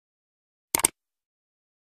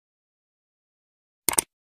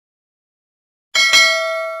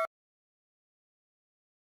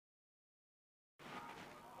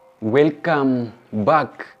Welcome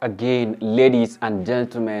back again, ladies and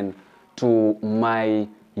gentlemen, to my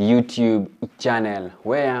YouTube channel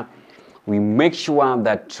where we make sure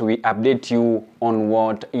that we update you on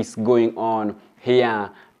what is going on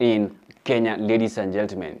here in Kenya, ladies and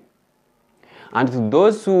gentlemen. And to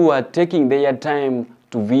those who are taking their time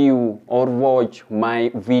to view or watch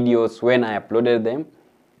my videos when I uploaded them,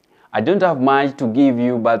 I don't have much to give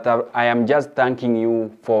you, but I am just thanking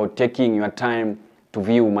you for taking your time to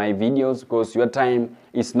view my videos, because your time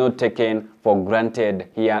is not taken for granted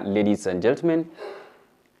here, ladies and gentlemen.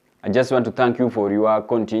 I just want to thank you for your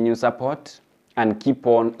continued support and keep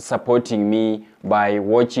on supporting me by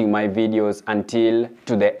watching my videos until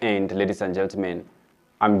to the end, ladies and gentlemen.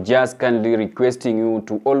 I'm just kindly requesting you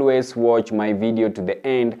to always watch my video to the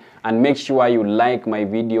end and make sure you like my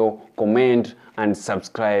video, comment and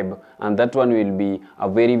subscribe, and that one will be a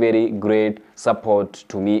very great support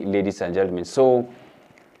to me, ladies and gentlemen. So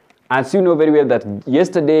as you know very well that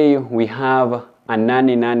yesterday we have a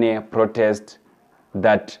nane protest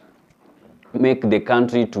that make the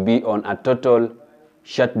country to be on a total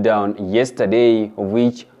shutdown yesterday, of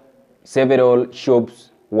which several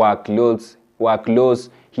shops were closed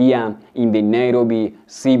here in the Nairobi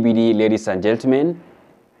CBD, ladies and gentlemen,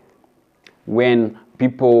 when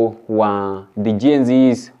people were, the Gen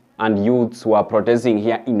Zs and youths were protesting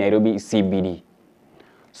here in Nairobi CBD.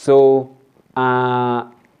 So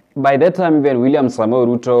by that time, even William Samoei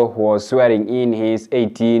Ruto was swearing in his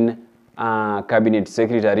 18 cabinet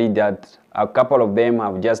secretary, that a couple of them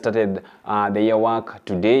have just started their work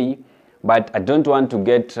today. But I don't want to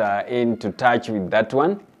get into touch with that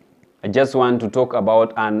one. I just want to talk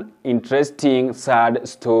about an interesting, sad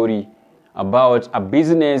story about a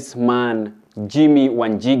businessman, Jimmy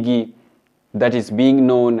Wanjigi, that is being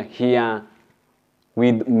known here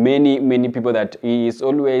with many people that he is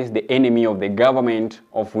always the enemy of the government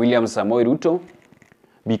of William Samoei Ruto,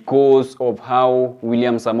 because of how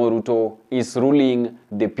William Samoei Ruto is ruling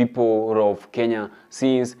the people of Kenya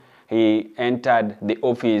since he entered the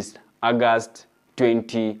office August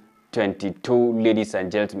 2022, ladies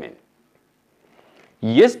and gentlemen.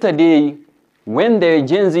 Yesterday, when the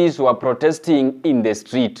Gen Zs were protesting in the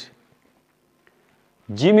street,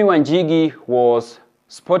 Jimmy Wanjigi was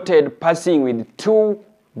spotted passing with two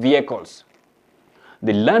vehicles,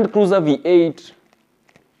 the Land Cruiser V8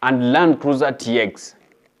 and Land Cruiser TX.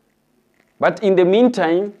 But in the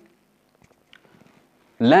meantime,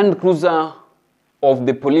 Land Cruiser of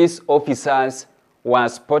the police officers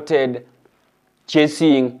was spotted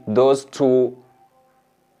chasing those two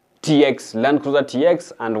TX, Land Cruiser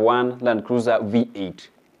TX and one Land Cruiser V8.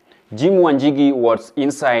 Jimmy Wanjigi was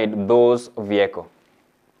inside those vehicles,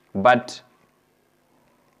 but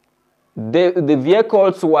the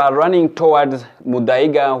vehicles were running towards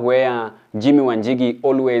Muthaiga, where Jimmy Wanjigi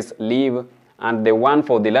always live, and the one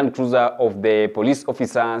for the Land Cruiser of the police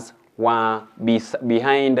officers were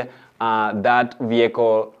behind that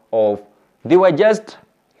vehicle of, they were just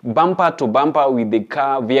bumper to bumper with the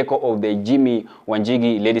vehicle of the Jimmy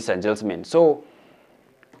Wanjigi, ladies and gentlemen. So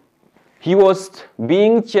he was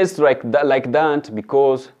being chased like that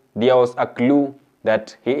because there was a clue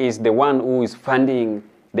that he is the one who is funding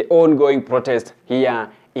the ongoing protest here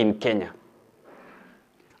in Kenya.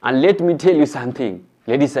 And let me tell you something,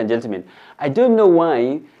 ladies and gentlemen. I don't know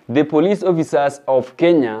why the police officers of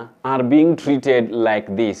Kenya are being treated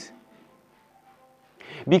like this.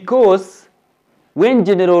 Because when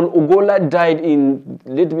General Ugola died in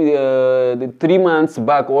 3 months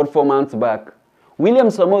back or 4 months back, William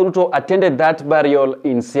Samoei Ruto attended that burial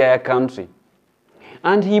in Siaya country.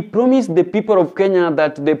 And he promised the people of Kenya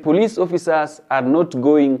that the police officers are not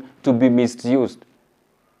going to be misused.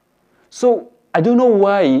 So I don't know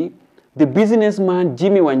why the businessman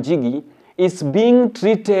Jimmy Wanjigi is being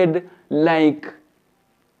treated like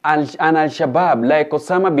an Al-Shabaab, like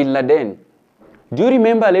Osama bin Laden. Do you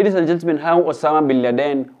remember, ladies and gentlemen, how Osama bin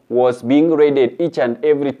Laden was being raided each and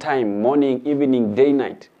every time, morning, evening, day,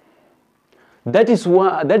 night? That is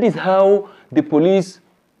how the police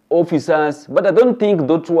officers, but I don't think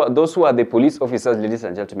those who are the police officers, ladies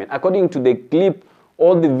and gentlemen. According to the clip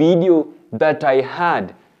or the video that I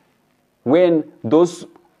had, when those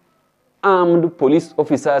armed police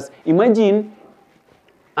officers, imagine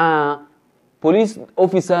police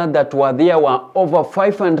officers that were there were over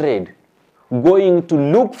 500 going to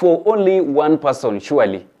look for only one person,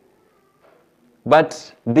 surely.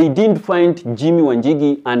 But they didn't find Jimmy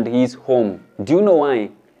Wanjigi and his home. Do you know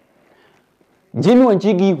why? Jimmy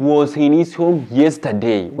Wanjigi was in his home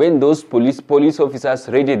yesterday when those police officers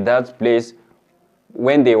raided that place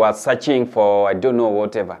when they were searching for, I don't know,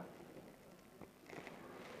 whatever.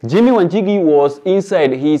 Jimmy Wanjigi was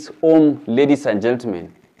inside his home, ladies and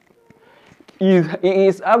gentlemen. He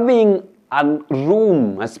is having a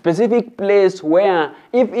room, a specific place where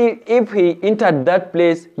if he entered that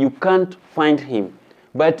place, you can't find him.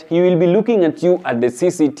 But he will be looking at you at the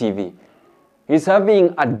CCTV. He's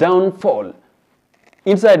having a downfall.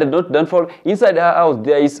 Inside the house,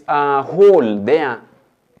 there is a hole there.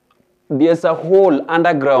 There's a hole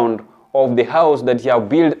underground of the house that he have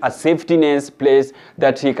built a safety net place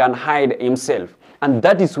that he can hide himself. And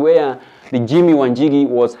that is where the Jimmy Wanjigi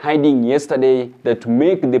was hiding yesterday, that to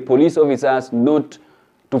make the police officers not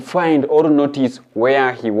to find or notice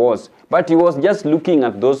where he was. But he was just looking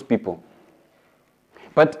at those people.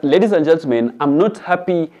 But ladies and gentlemen, I'm not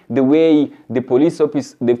happy the way the police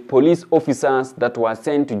officers that were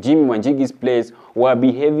sent to Jimmy Wanjigi's place were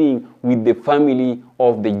behaving with the family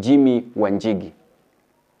of the Jimmy Wanjigi.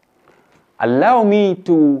 Allow me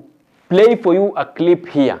to play for you a clip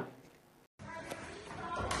here.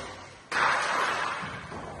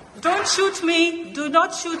 Don't shoot me. Do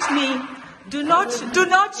not shoot me. Do not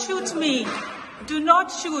shoot me. Do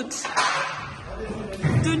not shoot.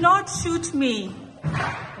 Do not shoot me.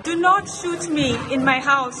 Do not shoot me in my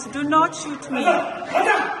house. Do not shoot me.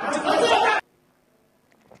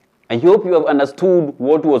 I hope you have understood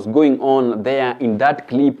what was going on there in that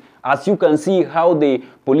clip. As you can see how the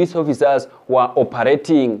police officers were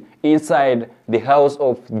operating inside the house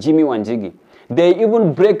of Jimmy Wanjigi. They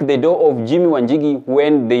even break the door of Jimmy Wanjigi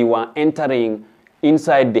when they were entering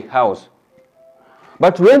inside the house.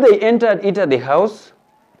 But when they entered into the house,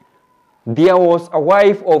 there was a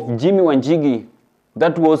wife of Jimmy Wanjigi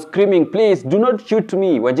that was screaming, "Please do not shoot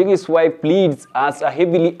me." Wanjigi's wife pleads as a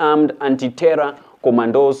heavily armed anti-terror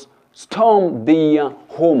commandos storm their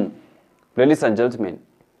home. Ladies and gentlemen,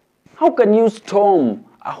 how can you storm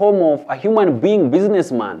a home of a human being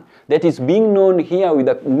businessman that is being known here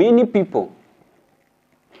with many people?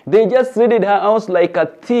 They just raided her house like a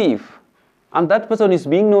thief, and that person is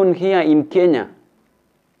being known here in Kenya.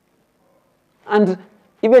 And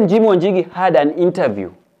even Jimmy Wanjigi had an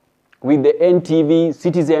interview with the NTV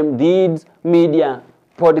Citizen Deeds Media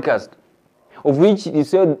podcast, of which he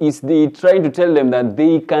said they trying to tell them that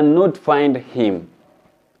they cannot find him.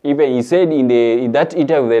 Even he said in that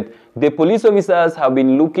interview that the police officers have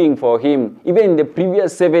been looking for him even in the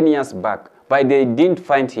previous 7 years back, but they didn't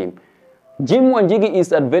find him. Jimmy Wanjigi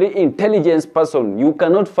is a very intelligent person. You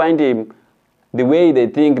cannot find him the way they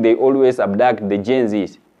think they always abduct the Gen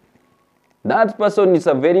Zs. That person is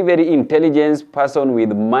a very, very intelligent person with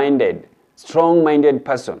strong-minded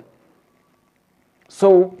person.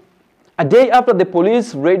 So, a day after the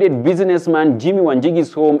police raided businessman Jimmy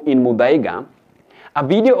Wanjigi's home in Muthaiga, a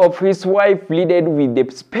video of his wife pleaded with the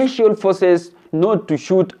special forces not to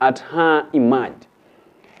shoot at her emerged.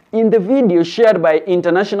 In the video shared by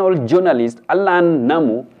international journalist Alan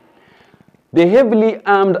Namu, the heavily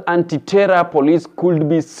armed anti-terror police could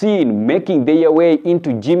be seen making their way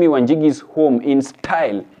into Jimmy Wanjigi's home in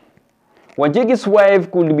style. Wanjigi's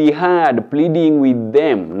wife could be heard pleading with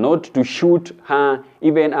them not to shoot her,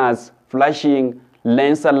 even as flashing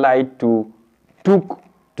laser light took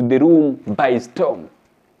to the room by storm.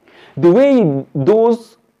 The way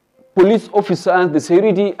those police officers, the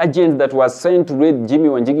security agents that were sent to raid Jimmy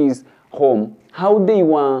Wanjigi's home, how they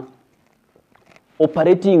were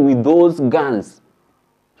operating with those guns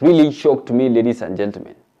really shocked me, ladies and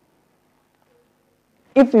gentlemen.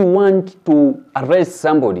 If you want to arrest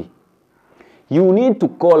somebody, you need to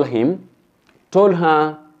call him, tell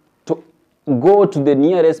her to go to the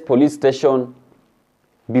nearest police station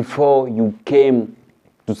before you came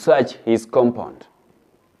to search his compound.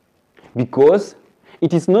 Because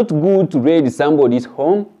it is not good to raid somebody's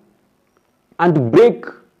home and break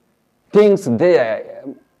things there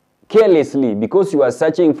carelessly because you are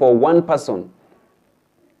searching for one person.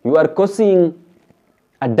 You are causing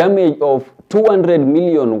a damage of 200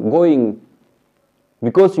 million going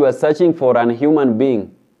because you are searching for an human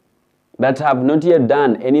being that have not yet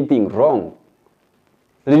done anything wrong.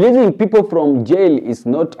 Releasing people from jail is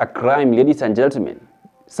not a crime, ladies and gentlemen.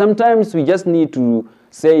 Sometimes we just need to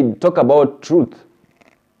talk about truth.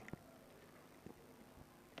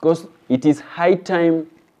 Because it is high time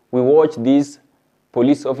we watch these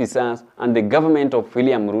police officers and the government of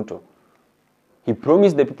William Ruto. He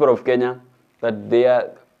promised the people of Kenya that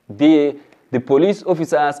the police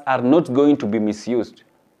officers are not going to be misused.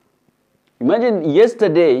 Imagine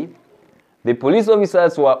yesterday, the police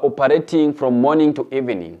officers were operating from morning to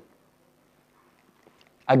evening.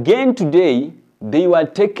 Again today, they were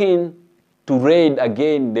taken to raid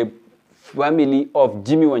again the family of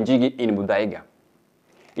Jimmy Wanjigi in Muthaiga.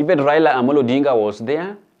 Even Raila Amolo Odinga was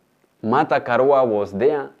there. Martha Karua was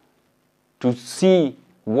there to see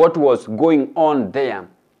what was going on there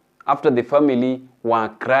after the family were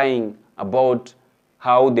crying about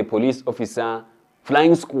how the police officer,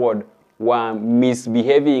 flying squad, were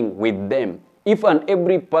misbehaving with them. If and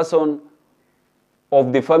every person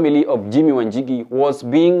of the family of Jimmy Wanjigi was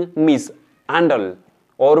being mishandled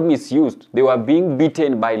or misused, they were being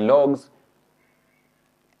beaten by logs.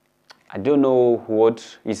 I don't know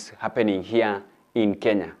what is happening here in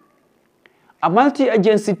Kenya. A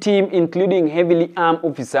multi-agency team, including heavily armed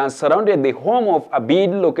officers, surrounded the home of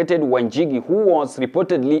Abid located Wanjigi, who was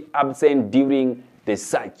reportedly absent during the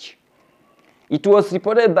search. It was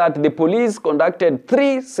reported that the police conducted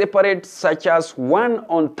 3 separate searches, one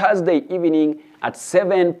on Thursday evening at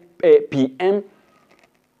 7 p.m.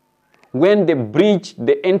 when they breached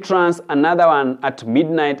the entrance, another one at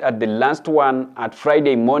midnight, at the last one at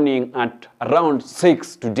Friday morning at around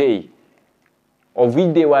 6 today, of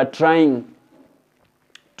which they were trying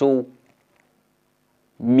to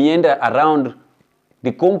meander around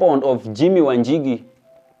the compound of Jimmy Wanjigi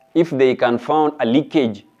if they can find a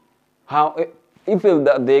leakage,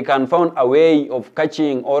 if they can find a way of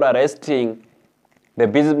catching or arresting the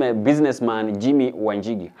businessman Jimmy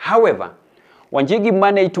Wanjigi. However, Wanjigi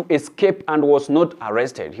managed to escape and was not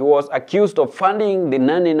arrested. He was accused of funding the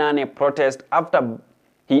Nane Nane protest after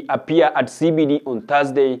he appeared at CBD on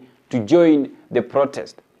Thursday to join the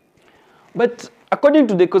protest. But according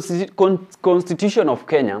to the Constitution of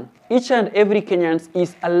Kenya, each and every Kenyan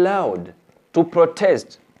is allowed to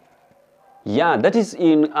protest. Yeah, that is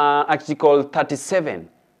in Article 37.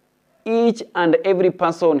 Each and every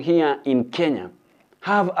person here in Kenya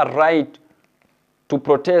have a right to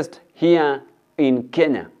protest here in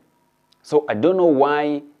Kenya. So I don't know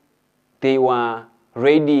why they were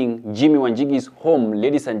raiding Jimmy Wanjigi's home,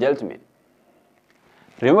 ladies and gentlemen.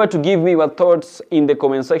 Remember to give me your thoughts in the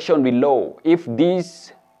comment section below if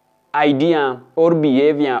this idea or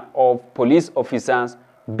behavior of police officers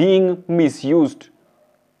being misused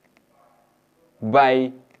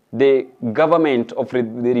by the government of the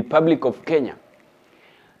Republic of Kenya.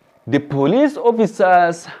 The police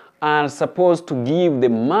officers are supposed to give the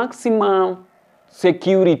maximum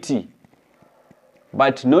security,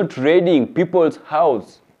 but not raiding people's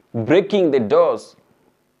house, breaking the doors,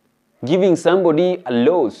 giving somebody a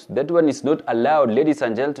loss. That one is not allowed, ladies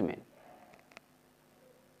and gentlemen.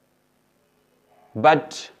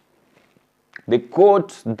 But the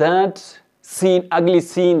court, that scene, ugly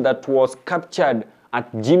scene that was captured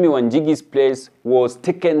at Jimmy Wanjigi's place, was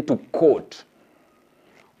taken to court.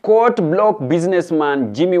 Court blocked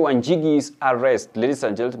businessman Jimmy Wanjigi's arrest, ladies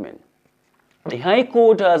and gentlemen. The High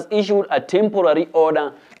Court has issued a temporary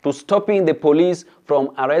order to stopping the police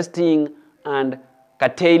from arresting and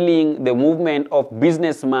curtailing the movement of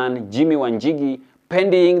businessman Jimmy Wanjigi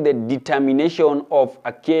pending the determination of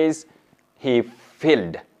a case he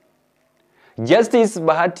filed. Justice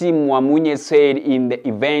Bahati Mwamunye said in the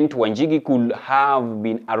event Wanjigi could have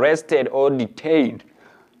been arrested or detained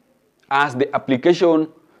as the application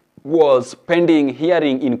was pending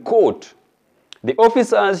hearing in court. The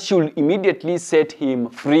officers should immediately set him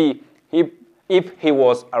free if he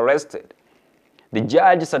was arrested. The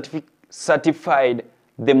judge certified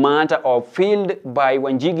the matter of filed by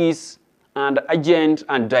Wanjigi's and agent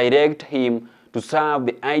and direct him to serve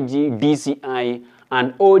the IG, DCI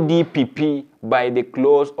and ODPP by the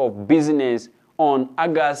close of business on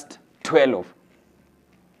August 12.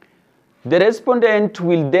 The respondent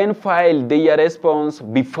will then file their response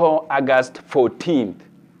before August 14th.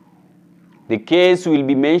 The case will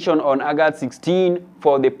be mentioned on August 16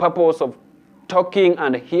 for the purpose of talking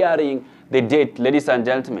and hearing the date, ladies and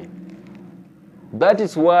gentlemen. That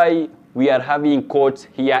is why we are having courts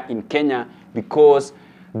here in Kenya, because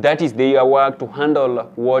that is their work to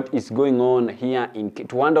handle what is going on here,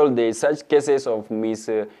 to handle such cases of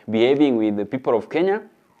misbehaving with the people of Kenya.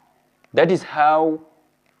 That is how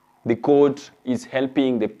the court is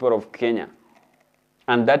helping the people of Kenya.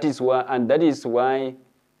 And that is why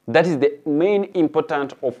that is the main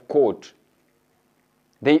importance of court.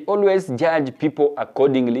 They always judge people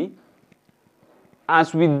accordingly.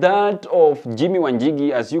 As with that of Jimmy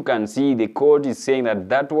Wanjigi, as you can see, the court is saying that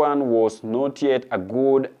that one was not yet a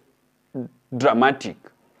good dramatic,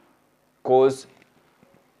 because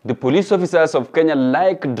the police officers of Kenya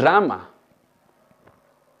like drama.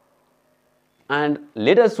 And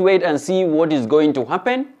let us wait and see what is going to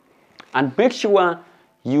happen, and make sure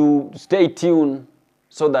you stay tuned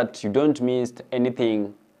so that you don't miss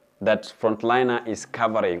anything that Frontliner is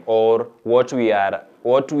covering or what we are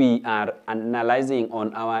analyzing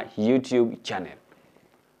on our YouTube channel.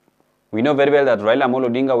 We know very well that Raila Amolo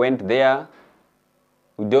Odinga went there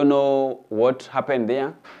We don't know what happened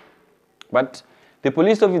there. But the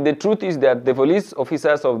truth is that the police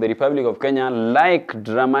officers of the Republic of Kenya like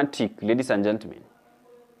dramatic, ladies and gentlemen.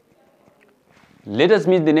 Let us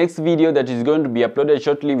meet the next video that is going to be uploaded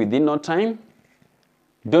shortly within no time.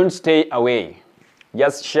 Don't stay away.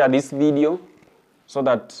 Just share this video so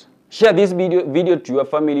that share this video to your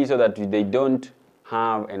family so that they don't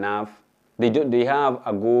have enough. They have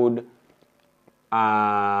a good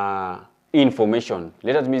information.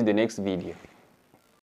 Let us meet the next video.